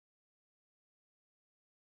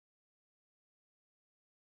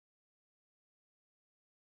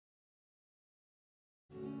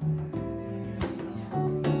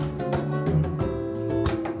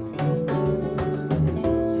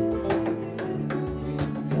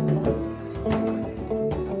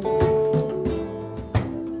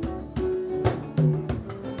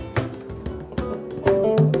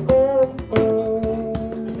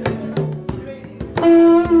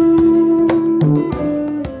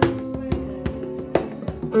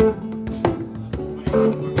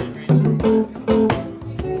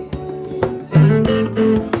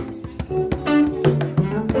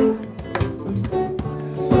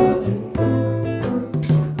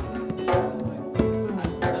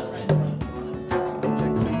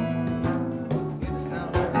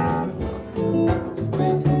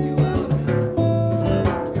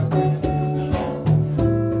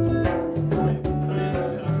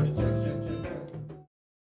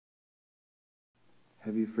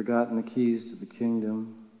Have you forgotten the keys to the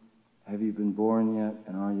kingdom? Have you been born yet,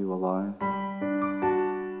 and are you alive?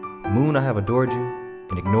 Moon, I have adored you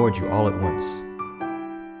and ignored you all at once.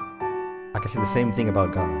 I can say the same thing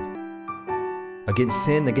about God. Against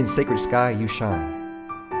sin, against sacred sky, you shine.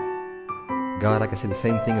 God, I can say the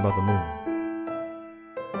same thing about the moon.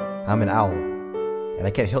 I'm an owl, and I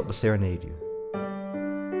can't help but serenade you.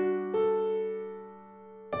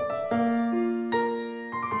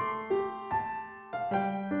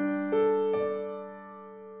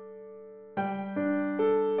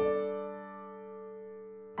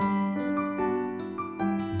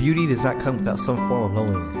 Beauty does not come without some form of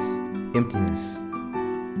loneliness, emptiness.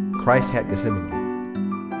 Christ had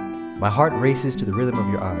Gethsemane. My heart races to the rhythm of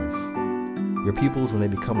your eyes, your pupils when they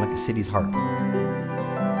become like a city's heart.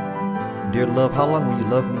 Dear love, how long will you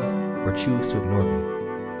love me or choose to ignore me?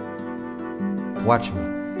 Watch me.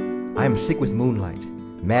 I am sick with moonlight,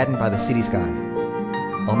 maddened by the city sky.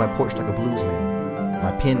 On my porch like a blues man,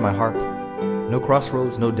 my pen, my harp. No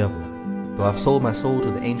crossroads, no devil, though I've sold my soul to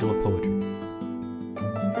the angel of poetry.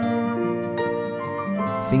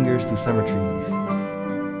 Fingers through summer trees.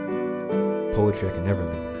 Poetry I can never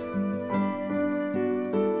leave.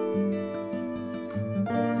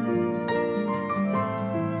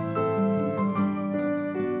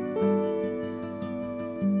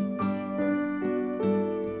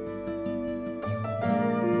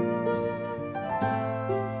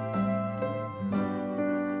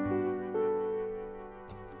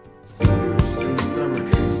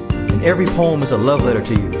 And every poem is a love letter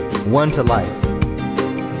to you, one to life.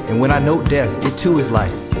 And when I note death, it too is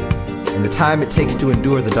life, and the time it takes to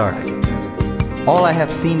endure the dark. All I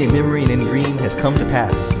have seen in memory and in dream has come to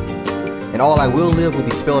pass, and all I will live will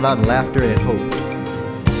be spelled out in laughter and in hope.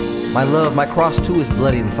 My love, my cross too is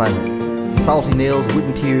bloody and silent. Salty nails,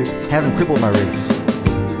 wooden tears haven't crippled my race.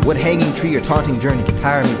 What hanging tree or taunting journey can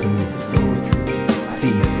tire me from you?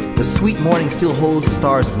 See, the sweet morning still holds the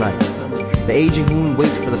stars of night. The aging moon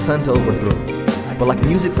waits for the sun to overthrow. But like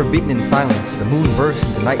music forbidden in silence, the moon bursts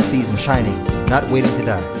into night season shining, not waiting to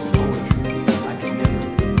die.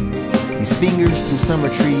 These fingers through summer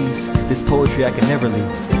trees, this poetry I can never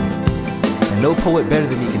leave. And no poet better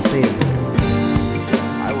than me can say it.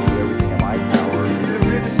 I will do everything in my power. The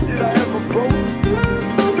realest shit I ever wrote.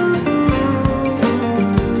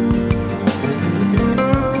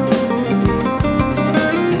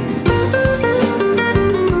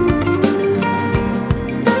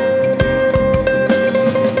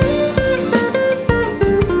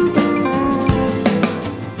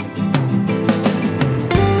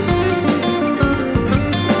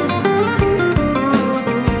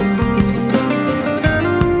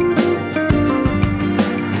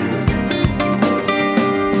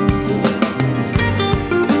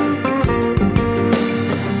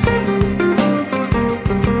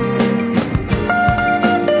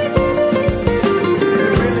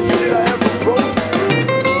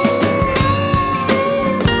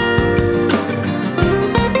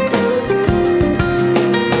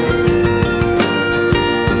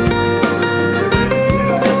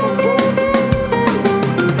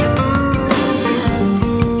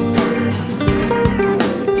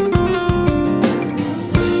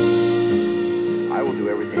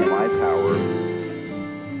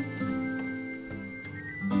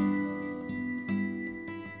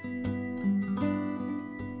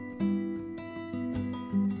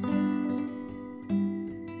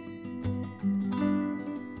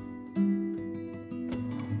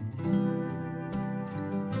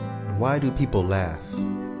 Why do people laugh,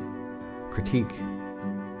 critique,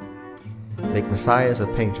 make messiahs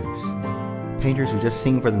of painters, painters who just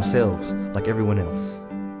sing for themselves like everyone else?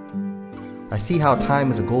 I see how time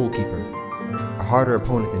is a goalkeeper, a harder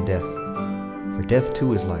opponent than death, for death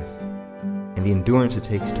too is life, and the endurance it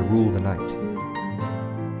takes to rule the night.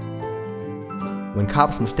 When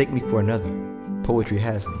cops mistake me for another, poetry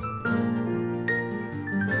has me.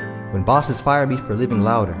 When bosses fire me for living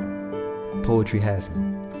louder, poetry has me.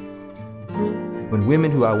 When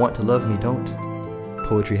women who I want to love me don't,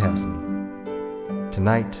 poetry has me.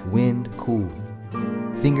 Tonight, wind, cool,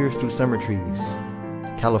 fingers through summer trees.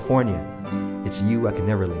 California, it's you I can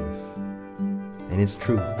never leave. And it's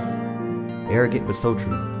true, arrogant but so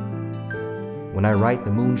true. When I write,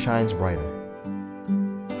 the moon shines brighter.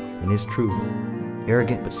 And it's true,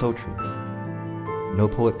 arrogant but so true. No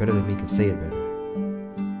poet better than me can say it better.